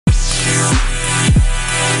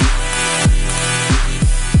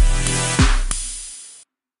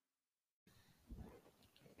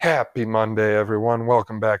Happy Monday, everyone.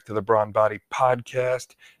 Welcome back to the Brawn Body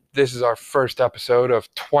Podcast. This is our first episode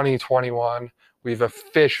of 2021. We've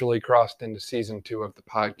officially crossed into season 2 of the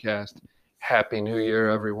podcast. Happy New Year,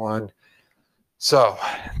 everyone. So,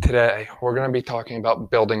 today we're going to be talking about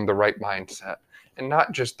building the right mindset, and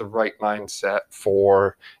not just the right mindset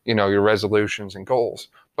for, your resolutions and goals,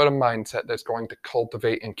 but a mindset that's going to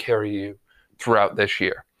cultivate and carry you throughout this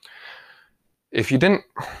year. If you didn't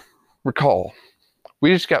recall, we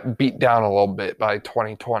just got beat down a little bit by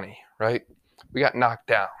 2020, right? We got knocked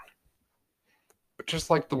down. But just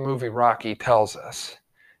like the movie Rocky tells us,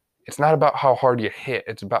 it's not about how hard you hit,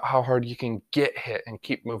 it's about how hard you can get hit and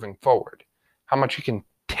keep moving forward. How much you can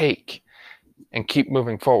take and keep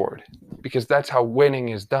moving forward. Because that's how winning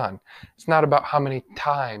is done. It's not about how many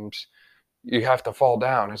times you have to fall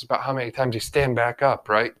down. It's about how many times you stand back up,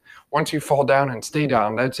 right? Once you fall down and stay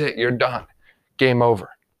down, that's it. You're done. Game over.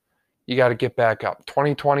 You got to get back up.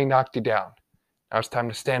 2020 knocked you down. Now it's time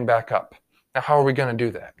to stand back up. Now, how are we going to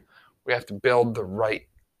do that? We have to build the right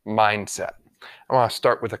mindset. I want to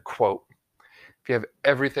start with a quote. If you have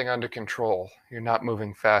everything under control, you're not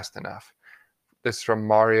moving fast enough. This is from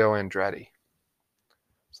Mario Andretti.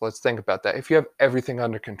 So let's think about that. If you have everything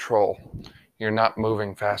under control, you're not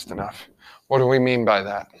moving fast enough. What do we mean by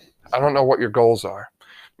that? I don't know what your goals are.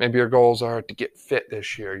 Maybe your goals are to get fit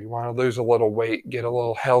this year. You want to lose a little weight, get a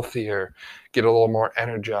little healthier, get a little more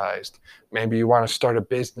energized. Maybe you want to start a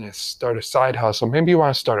business, start a side hustle. Maybe you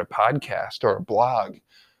want to start a podcast or a blog.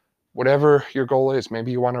 Whatever your goal is, maybe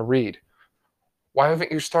you want to read. Why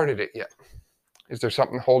haven't you started it yet? Is there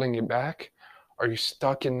something holding you back? Are you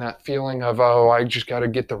stuck in that feeling of, I just got to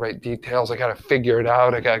get the right details. I got to figure it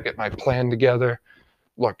out. I got to get my plan together.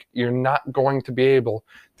 Look, you're not going to be able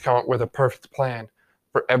to come up with a perfect plan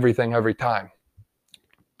for everything every time.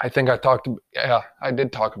 I think I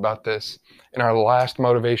did talk about this in our last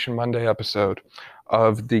Motivation Monday episode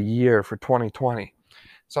of the year for 2020.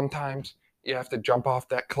 Sometimes you have to jump off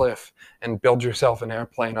that cliff and build yourself an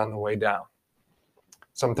airplane on the way down.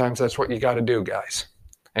 Sometimes that's what you got to do, guys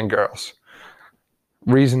and girls.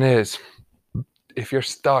 Reason is, if you're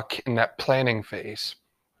stuck in that planning phase,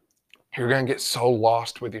 you're going to get so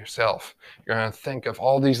lost with yourself. You're going to think of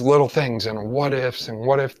all these little things and what ifs and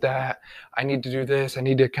what if that. I need to do this. I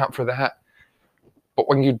need to account for that. But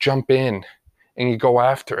when you jump in and you go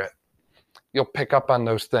after it, you'll pick up on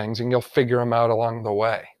those things and you'll figure them out along the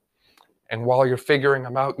way. And while you're figuring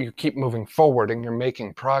them out, you keep moving forward and you're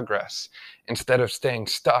making progress instead of staying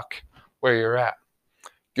stuck where you're at.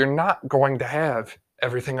 You're not going to have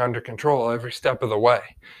everything under control every step of the way.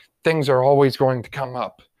 Things are always going to come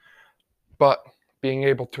up. But being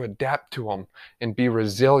able to adapt to them and be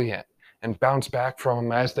resilient and bounce back from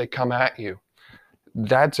them as they come at you,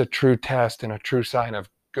 that's a true test and a true sign of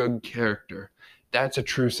good character. That's a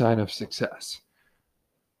true sign of success.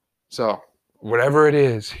 So whatever it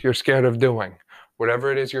is you're scared of doing,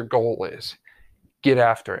 whatever it is your goal is, get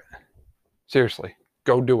after it. Seriously,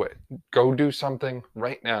 go do it. Go do something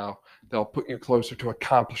right now that'll put you closer to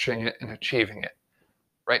accomplishing it and achieving it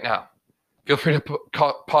right now. Feel free to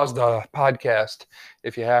pause the podcast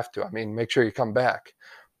if you have to. Make sure you come back.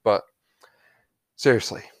 But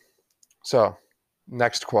seriously. So,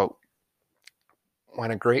 next quote. When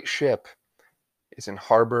a great ship is in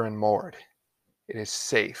harbor and moored, it is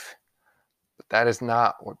safe. But that is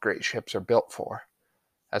not what great ships are built for.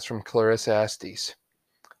 That's from Clarissa Estes.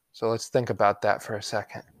 So let's think about that for a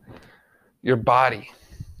second. Your body,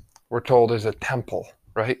 we're told, is a temple,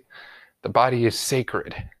 right? The body is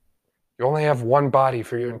sacred. You only have one body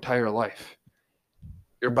for your entire life.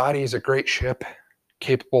 Your body is a great ship,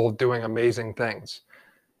 capable of doing amazing things.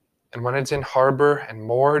 And when it's in harbor and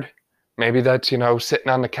moored, maybe that's, sitting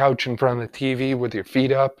on the couch in front of the TV with your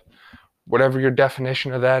feet up, whatever your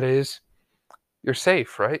definition of that is, you're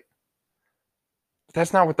safe, right? But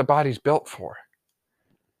that's not what the body's built for.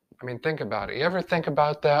 Think about it. You ever think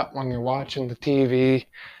about that when you're watching the TV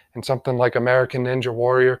and something like American Ninja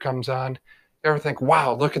Warrior comes on? You ever think,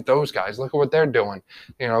 wow, look at those guys. Look at what they're doing.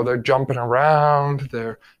 They're jumping around.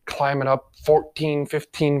 They're climbing up 14,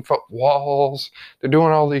 15-foot walls. They're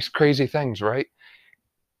doing all these crazy things, right?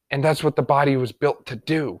 And that's what the body was built to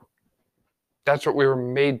do. That's what we were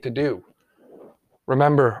made to do.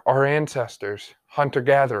 Remember, our ancestors,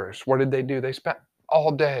 hunter-gatherers, what did they do? They spent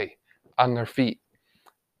all day on their feet.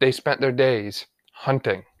 They spent their days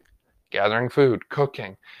hunting, gathering food,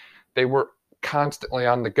 cooking. They were constantly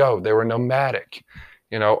on the go. They were nomadic.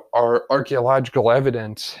 Our archaeological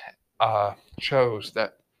evidence shows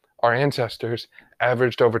that our ancestors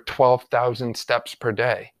averaged over 12,000 steps per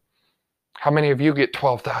day. How many of you get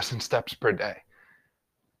 12,000 steps per day?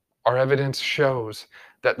 Our evidence shows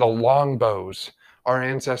that the longbows our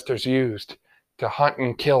ancestors used to hunt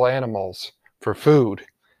and kill animals for food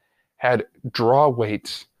had draw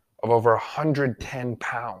weights of over 110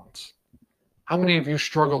 pounds. How many of you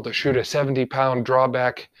struggled to shoot a 70-pound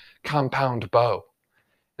drawback compound bow?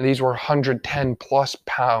 And these were 110 plus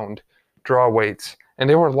pound draw weights, and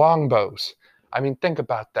they were long bows. I mean, think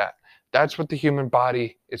about that. That's what the human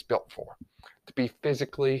body is built for. To be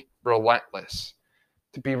physically relentless,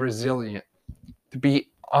 to be resilient, to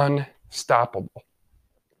be unstoppable.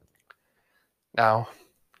 Now,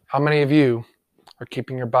 how many of you are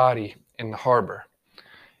keeping your body in the harbor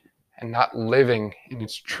and not living in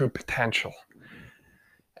its true potential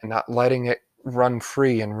and not letting it run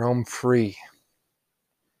free and roam free?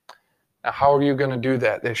 Now, how are you going to do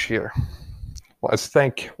that this year? Let's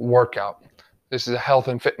think workout. This is a health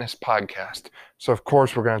and fitness podcast. So, of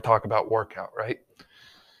course, we're going to talk about workout, right?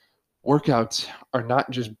 Workouts are not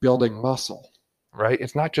just building muscle, right?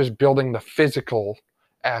 It's not just building the physical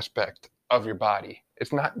aspect of your body.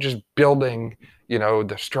 It's not just building,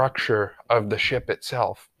 the structure of the ship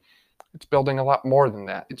itself. It's building a lot more than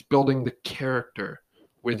that. It's building the character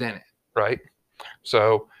within it, right?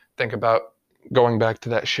 So think about going back to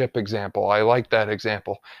that ship example. I like that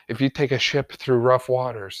example. If you take a ship through rough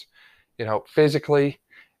waters, physically,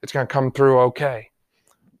 it's going to come through okay.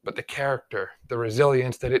 But the character, the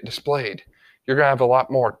resilience that it displayed, you're going to have a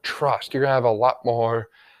lot more trust. You're going to have a lot more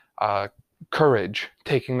courage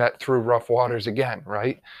taking that through rough waters again,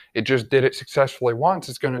 right? It just did it successfully once.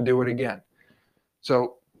 It's going to do it again.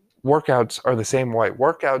 So workouts are the same way.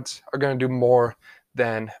 Workouts are going to do more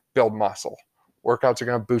than build muscle. Workouts are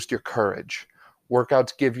going to boost your courage.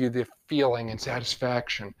 Workouts give you the feeling and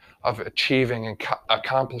satisfaction of achieving and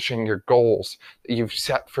accomplishing your goals that you've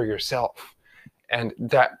set for yourself. And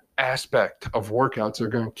that aspect of workouts are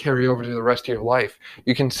going to carry over to the rest of your life.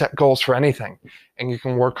 You can set goals for anything, and you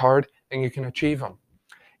can work hard, and you can achieve them.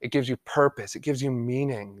 It gives you purpose. It gives you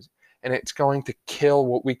meaning, and it's going to kill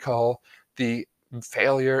what we call the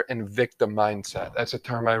failure and victim mindset. That's a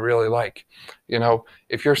term I really like.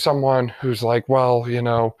 If you're someone who's like, well,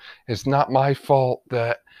 it's not my fault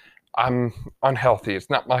that I'm unhealthy. It's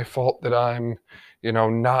not my fault that I'm,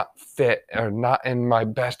 not fit or not in my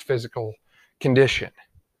best physical condition.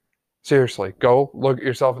 Seriously, go look at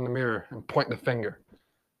yourself in the mirror and point the finger.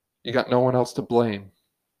 You got no one else to blame.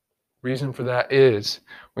 Reason for that is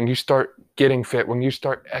when you start getting fit, when you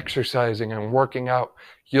start exercising and working out,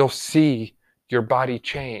 you'll see your body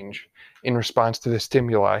change in response to the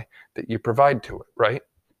stimuli that you provide to it, right?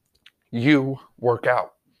 You work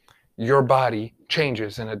out. Your body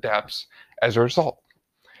changes and adapts as a result.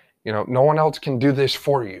 No one else can do this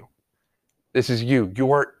for you. This is you.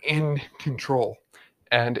 You are in control.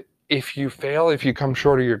 And if you fail, if you come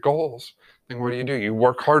short of your goals, then what do? You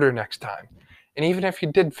work harder next time. And even if you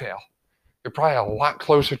did fail, you're probably a lot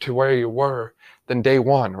closer to where you were than day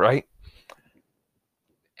one, right?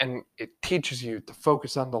 And it teaches you to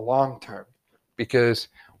focus on the long term, because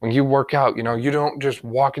when you work out, you don't just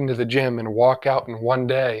walk into the gym and walk out in one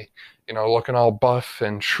day, looking all buff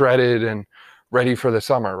and shredded and ready for the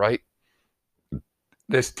summer, right?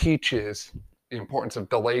 This teaches the importance of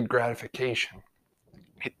delayed gratification.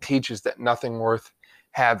 It teaches that nothing worth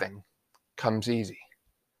having comes easy.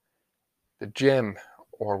 The gym,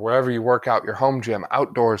 or wherever you work out, your home gym,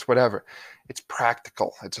 outdoors, whatever, it's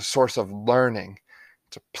practical. It's a source of learning.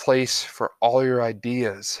 It's a place for all your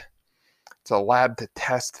ideas. It's a lab to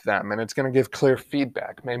test them, and it's going to give clear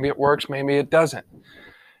feedback. Maybe it works, maybe it doesn't.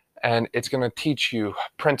 And it's going to teach you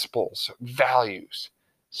principles, values,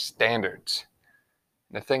 standards.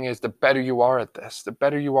 And the thing is, the better you are at this, the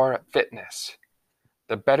better you are at fitness,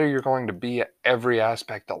 the better you're going to be at every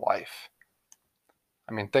aspect of life.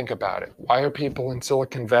 I mean, think about it. Why are people in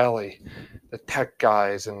Silicon Valley, the tech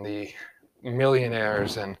guys and the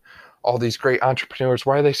millionaires and all these great entrepreneurs,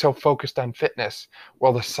 why are they so focused on fitness?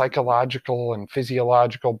 Well, the psychological and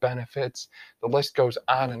physiological benefits, the list goes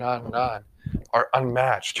on and on and on, are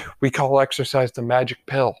unmatched. We call exercise the magic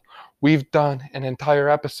pill. We've done an entire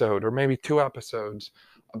episode, or maybe 2 episodes,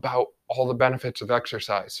 about all the benefits of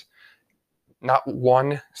exercise. Not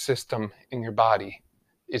one system in your body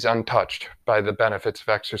is untouched by the benefits of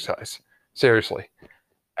exercise. Seriously,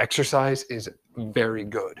 exercise is very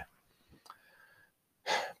good.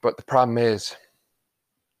 But the problem is,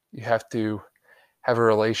 you have to have a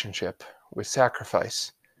relationship with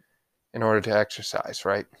sacrifice in order to exercise,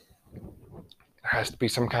 right? There has to be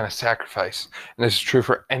some kind of sacrifice. And this is true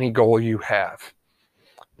for any goal you have.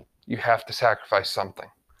 You have to sacrifice something.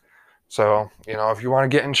 So, if you want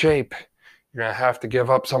to get in shape, You're going to have to give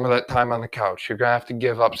up some of that time on the couch. You're going to have to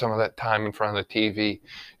give up some of that time in front of the TV.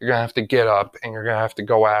 You're going to have to get up and you're going to have to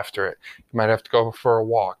go after it. You might have to go for a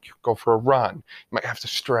walk, go for a run. You might have to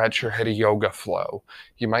stretch or hit a yoga flow.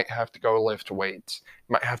 You might have to go lift weights.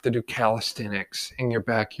 You might have to do calisthenics in your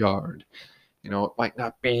backyard. You know, it might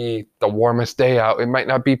not be the warmest day out. It might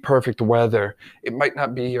not be perfect weather. It might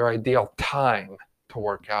not be your ideal time to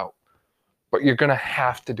work out. But you're going to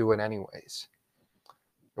have to do it anyways.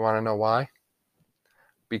 You want to know why?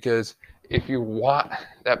 Because if you want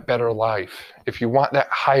that better life, if you want that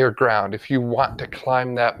higher ground, if you want to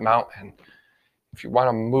climb that mountain, if you want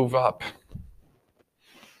to move up,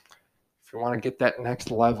 if you want to get that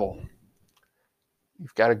next level,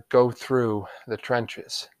 you've got to go through the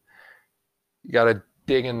trenches. You got to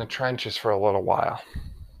dig in the trenches for a little while.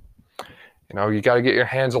 You know, you got to get your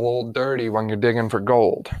hands a little dirty when you're digging for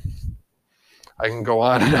gold. I can go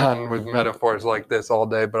on and on with metaphors like this all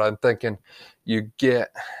day, but I'm thinking you get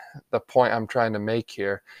the point I'm trying to make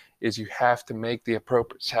here is you have to make the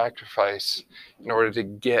appropriate sacrifice in order to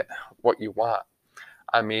get what you want.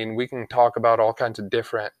 I mean, we can talk about all kinds of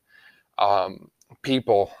different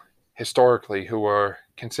people historically who are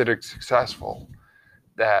considered successful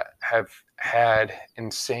that have had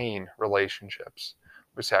insane relationships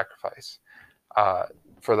with sacrifice.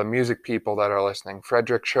 For the music people that are listening,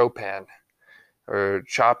 Frédéric Chopin, or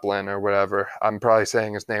Choplin or whatever. I'm probably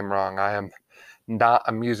saying his name wrong. I am not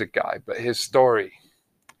a music guy, but his story,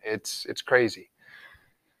 it's crazy.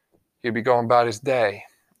 He'd be going about his day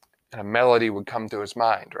and a melody would come to his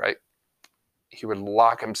mind, right? He would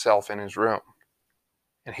lock himself in his room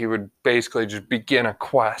and he would basically just begin a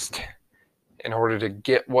quest in order to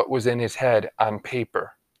get what was in his head on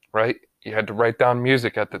paper, right? You had to write down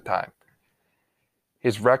music at the time.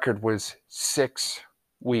 His record was 6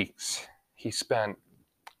 weeks he spent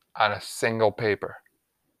on a single paper.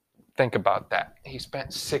 Think about that. He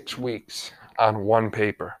spent 6 weeks on one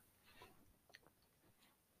paper.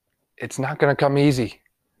 It's not going to come easy.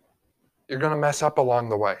 You're going to mess up along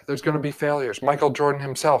the way. There's going to be failures. Michael Jordan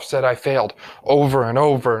himself said, I failed over and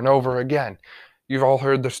over and over again. You've all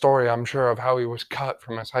heard the story, I'm sure, of how he was cut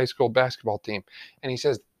from his high school basketball team. And he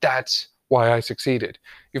says, that's why I succeeded.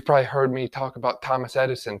 You've probably heard me talk about Thomas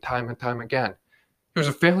Edison time and time again. He was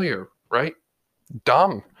a failure, right?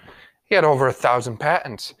 Dumb. He had over 1,000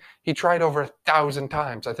 patents. He tried over 1,000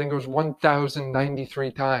 times. I think it was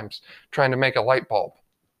 1,093 times trying to make a light bulb.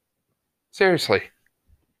 Seriously.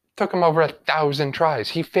 Took him over 1,000 tries.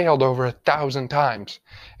 He failed over 1,000 times.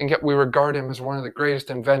 And yet we regard him as one of the greatest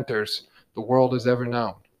inventors the world has ever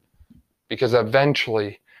known. Because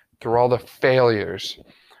eventually, through all the failures,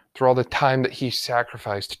 through all the time that he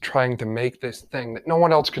sacrificed trying to make this thing that no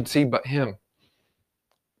one else could see but him,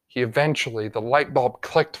 the light bulb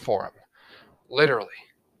clicked for him, literally.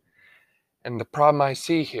 And the problem I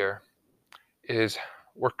see here is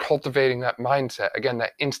we're cultivating that mindset, again,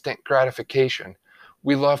 that instant gratification.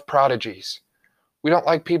 We love prodigies. We don't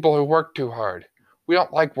like people who work too hard. We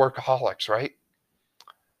don't like workaholics, right?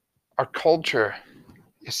 Our culture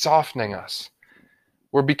is softening us.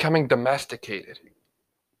 We're becoming domesticated.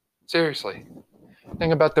 Seriously.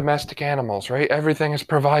 Think about domestic animals, right? Everything is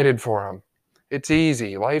provided for them. It's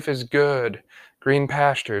easy. Life is good. Green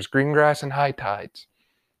pastures, green grass, and high tides.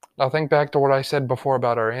 Now think back to what I said before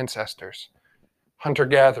about our ancestors.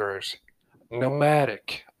 Hunter-gatherers,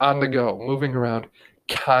 nomadic, on the go, moving around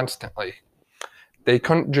constantly. They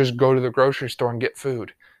couldn't just go to the grocery store and get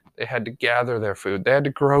food. They had to gather their food. They had to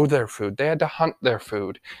grow their food. They had to hunt their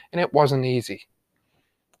food. And it wasn't easy.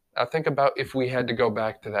 Now think about if we had to go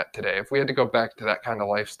back to that today. If we had to go back to that kind of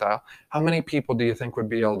lifestyle, how many people do you think would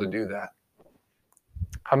be able to do that?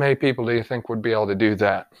 How many people do you think would be able to do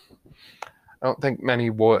that? I don't think many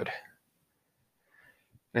would.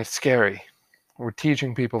 And it's scary. We're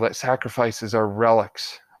teaching people that sacrifices are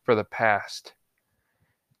relics for the past.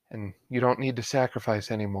 And you don't need to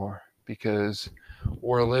sacrifice anymore because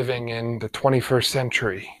we're living in the 21st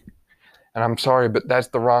century. And I'm sorry, but that's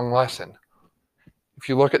the wrong lesson. If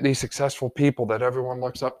you look at these successful people that everyone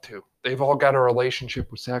looks up to, they've all got a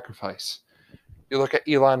relationship with sacrifice. You look at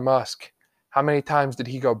Elon Musk. How many times did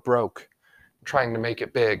he go broke trying to make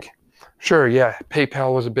it big? Sure, yeah,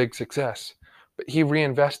 PayPal was a big success, but he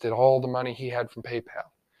reinvested all the money he had from PayPal.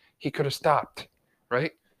 He could have stopped,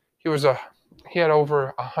 right? He had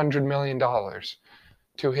over $100 million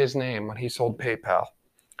to his name when he sold PayPal.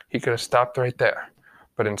 He could have stopped right there.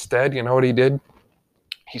 But instead, you know what he did?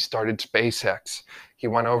 He started SpaceX. He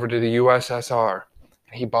went over to the USSR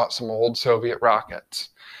and he bought some old Soviet rockets.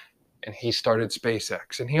 And he started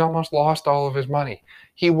SpaceX. And he almost lost all of his money.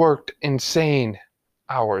 He worked insane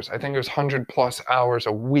hours. I think it was 100+ hours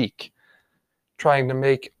a week trying to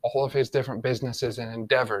make all of his different businesses and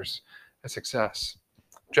endeavors a success.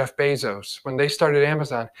 Jeff Bezos, when they started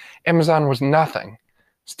Amazon, Amazon was nothing.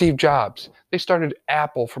 Steve Jobs, they started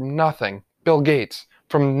Apple from nothing. Bill Gates,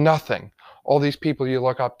 from nothing. All these people you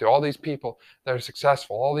look up to, all these people that are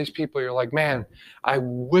successful, all these people you're like, man, I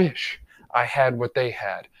wish I had what they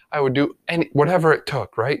had. I would do whatever it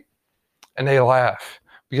took, right? And they laugh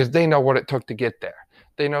because they know what it took to get there.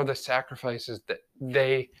 They know the sacrifices that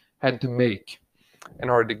they had to make in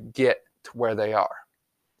order to get to where they are.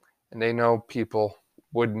 And they know people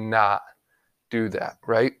would not do that,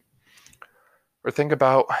 right? Or think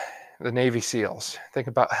about the Navy SEALs. Think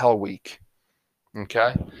about Hell Week,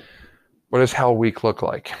 okay? What does Hell Week look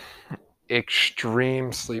like?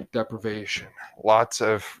 Extreme sleep deprivation, lots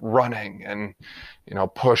of running and,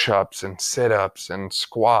 push-ups and sit-ups and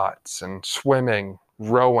squats and swimming,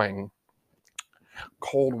 rowing,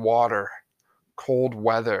 cold water, cold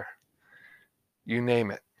weather, you name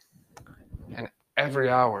it. And every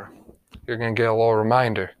hour, you're going to get a little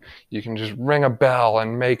reminder. You can just ring a bell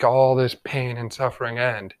and make all this pain and suffering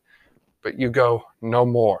end. But you go no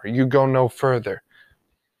more. You go no further.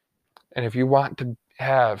 And if you want to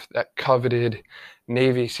have that coveted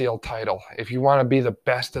Navy SEAL title, if you want to be the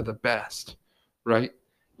best of the best, right?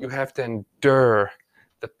 You have to endure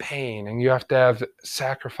the pain, and you have to have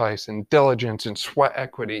sacrifice and diligence and sweat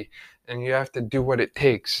equity, and you have to do what it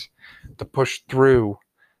takes to push through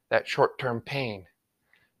that short-term pain.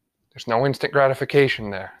 There's no instant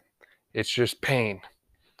gratification there. It's just pain.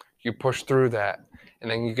 You push through that,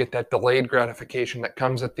 and then you get that delayed gratification that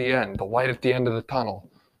comes at the end, the light at the end of the tunnel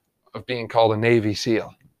of being called a Navy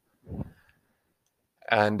SEAL.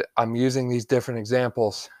 And I'm using these different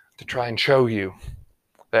examples to try and show you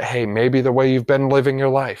that, hey, maybe the way you've been living your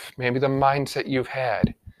life, maybe the mindset you've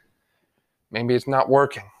had, maybe it's not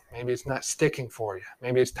working. Maybe it's not sticking for you.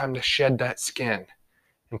 Maybe it's time to shed that skin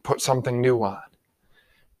and put something new on.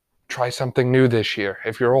 Try something new this year.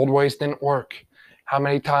 If your old ways didn't work, how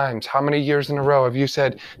many times, how many years in a row have you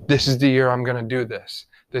said, this is the year I'm going to do this.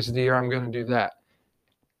 This is the year I'm going to do that.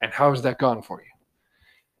 And how has that gone for you?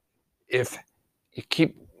 If you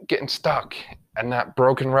keep getting stuck and that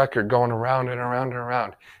broken record going around and around and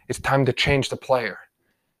around, it's time to change the player.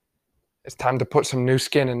 It's time to put some new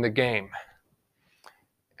skin in the game.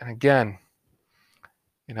 And again,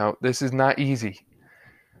 this is not easy.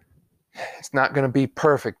 It's not going to be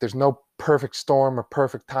perfect. There's no perfect storm or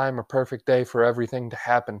perfect time or perfect day for everything to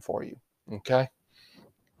happen for you. Okay?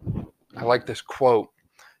 I like this quote.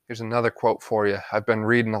 Here's another quote for you. I've been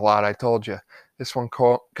reading a lot, I told you. This one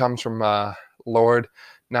comes from Lord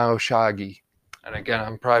Naoshagi. And again,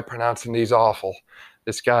 I'm probably pronouncing these awful.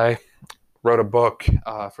 This guy wrote a book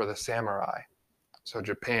for the samurai. So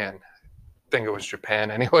Japan. I think it was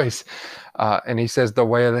Japan anyways. And he says the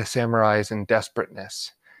way of the samurai is in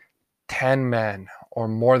desperateness. 10 men or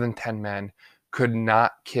more than 10 men could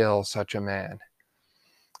not kill such a man.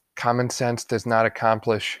 Common sense does not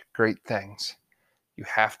accomplish great things. You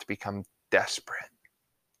have to become desperate.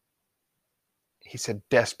 He said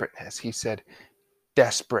desperateness. He said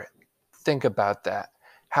desperate. Think about that.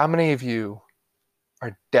 How many of you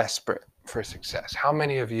are desperate for success? How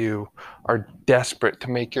many of you are desperate to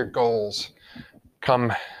make your goals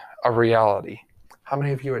come a reality? How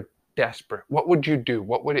many of you are desperate? What would you do?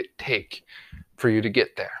 What would it take for you to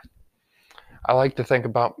get there? I like to think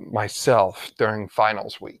about myself during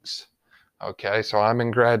finals weeks. Okay, so I'm in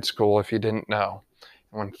grad school, if you didn't know.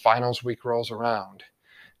 When finals week rolls around,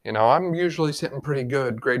 I'm usually sitting pretty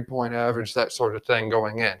good, grade point average, that sort of thing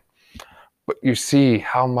going in. But you see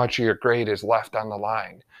how much of your grade is left on the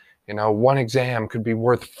line. One exam could be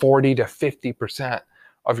worth 40 to 50%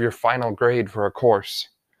 of your final grade for a course.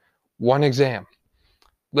 One exam.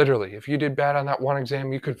 Literally, if you did bad on that one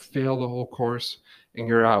exam, you could fail the whole course and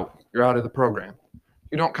you're out. You're out of the program.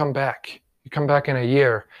 You don't come back. You come back in a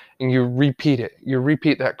year and you repeat it. You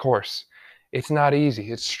repeat that course. It's not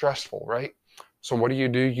easy. It's stressful, right? So what do?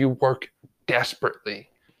 You work desperately.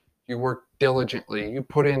 You work diligently. You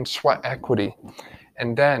put in sweat equity.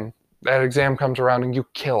 And then that exam comes around and you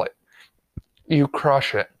kill it. You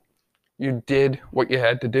crush it. You did what you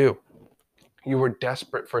had to do. You were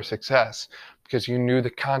desperate for success because you knew the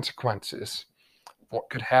consequences of what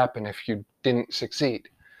could happen if you didn't succeed.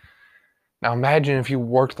 Now imagine if you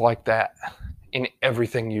worked like that in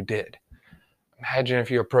everything you did. Imagine if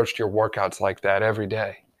you approached your workouts like that every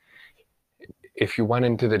day. If you went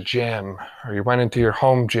into the gym, or you went into your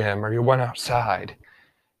home gym, or you went outside,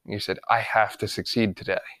 and you said, I have to succeed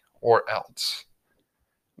today, or else.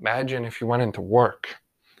 Imagine if you went into work.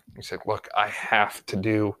 You said, look, I have to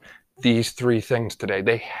do these 3 things today.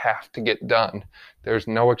 They have to get done There's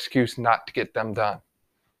no excuse not to get them done.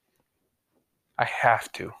 I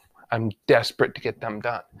have to. I'm desperate to get them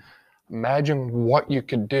done. Imagine what you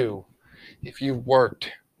could do if you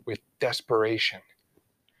worked with desperation.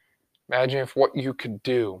 Imagine if what you could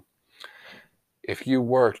do if you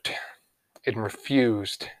worked and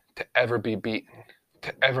refused to ever be beaten,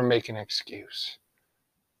 to ever make an excuse.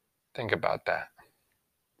 Think about that.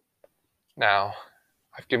 Now,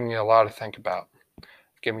 I've given you a lot to think about.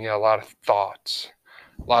 I've given you a lot of thoughts,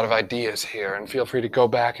 a lot of ideas here, and feel free to go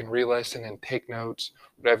back and re-listen and take notes,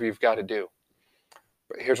 whatever you've got to do.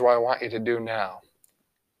 But here's what I want you to do now.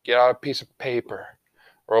 Get out a piece of paper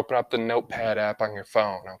or open up the Notepad app on your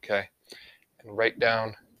phone, okay? And write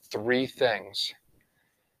down 3 things.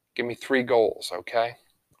 Give me 3 goals, okay?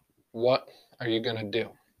 What are you going to do?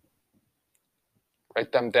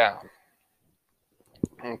 Write them down.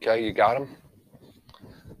 Okay, you got them?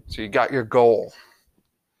 So you got your goal.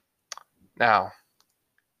 Now,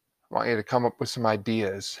 I want you to come up with some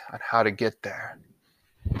ideas on how to get there.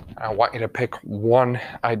 I want you to pick one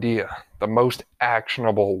idea, the most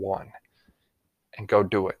actionable one, and go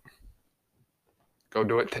do it. Go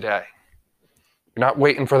do it today. You're not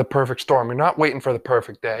waiting for the perfect storm. You're not waiting for the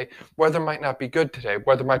perfect day. Weather might not be good today.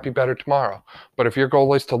 Weather might be better tomorrow. But if your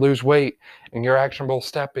goal is to lose weight and your actionable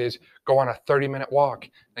step is go on a 30-minute walk,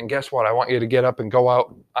 then guess what? I want you to get up and go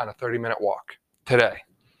out on a 30-minute walk today.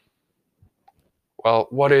 Well,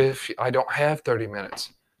 what if I don't have 30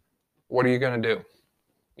 minutes? What are you going to do?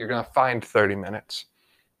 You're going to find 30 minutes.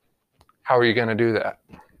 How are you going to do that?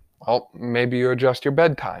 Well, maybe you adjust your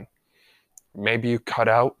bedtime. Maybe you cut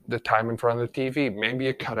out the time in front of the TV. Maybe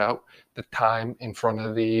you cut out the time in front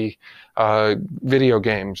of the video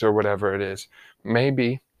games or whatever it is.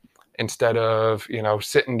 Maybe instead of,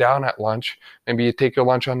 sitting down at lunch, maybe you take your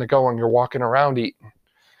lunch on the go and you're walking around eating.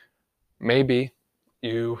 Maybe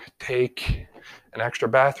you take an extra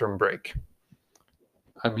bathroom break.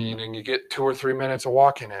 And you get 2 or 3 minutes of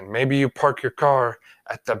walking in. Maybe you park your car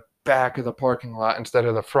at the back of the parking lot instead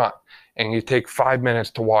of the front, and you take 5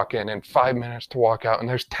 minutes to walk in and 5 minutes to walk out, and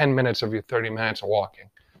there's 10 minutes of your 30 minutes of walking.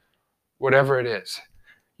 Whatever it is,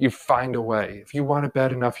 you find a way. If you want it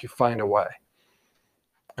bad enough, you find a way.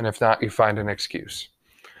 And if not, you find an excuse.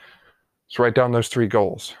 So write down those 3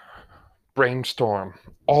 goals. Brainstorm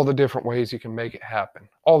all the different ways you can make it happen,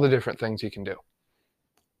 all the different things you can do.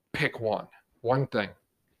 Pick one thing.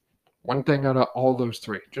 One thing out of all those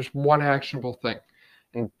 3, just one actionable thing,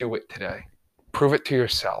 and do it today. Prove it to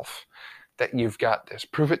yourself that you've got this.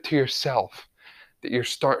 Prove it to yourself that you're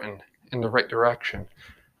starting in the right direction,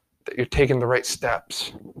 that you're taking the right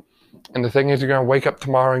steps. And the thing is, you're going to wake up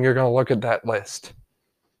tomorrow and you're going to look at that list.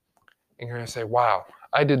 And you're going to say, wow,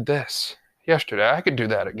 I did this yesterday. I could do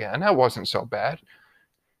that again. That wasn't so bad.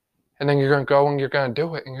 And then you're going to go and you're going to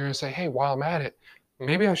do it. And you're going to say, hey, while I'm at it,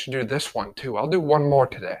 maybe I should do this one too. I'll do one more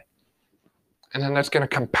today. And then that's going to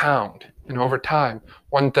compound. And over time,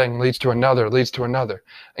 one thing leads to another,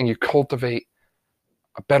 And you cultivate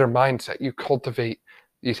a better mindset. You cultivate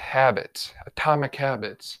these habits, atomic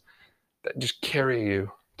habits, that just carry you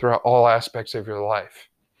throughout all aspects of your life.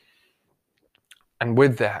 And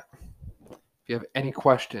with that, if you have any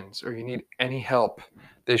questions or you need any help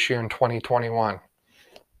this year in 2021,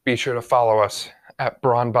 be sure to follow us at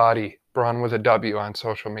Brawn Body, Brawn with a W on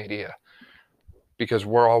social media, because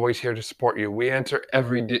we're always here to support you. We answer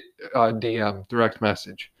every DM, direct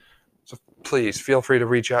message. So please feel free to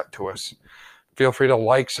reach out to us. Feel free to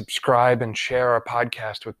like, subscribe, and share our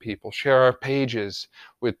podcast with people. Share our pages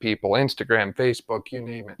with people, Instagram, Facebook, you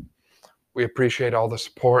name it. We appreciate all the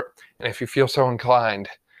support. And if you feel so inclined,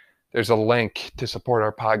 there's a link to support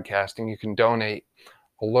our podcast, and you can donate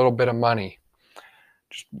a little bit of money,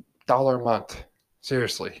 just $1 a month.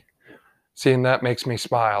 Seriously. Seeing that makes me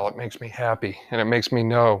smile, it makes me happy, and it makes me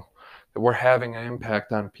know that we're having an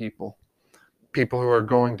impact on people who are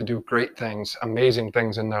going to do great things, amazing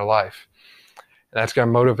things in their life. And that's going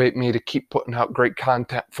to motivate me to keep putting out great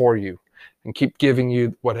content for you and keep giving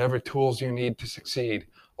you whatever tools you need to succeed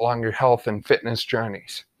along your health and fitness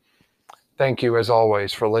journeys. Thank you, as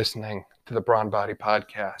always, for listening to the Brawn Body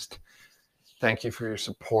Podcast. Thank you for your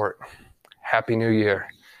support. Happy New Year.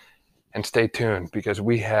 And stay tuned, because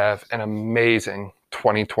we have an amazing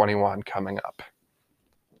 2021 coming up.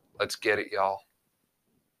 Let's get it, y'all.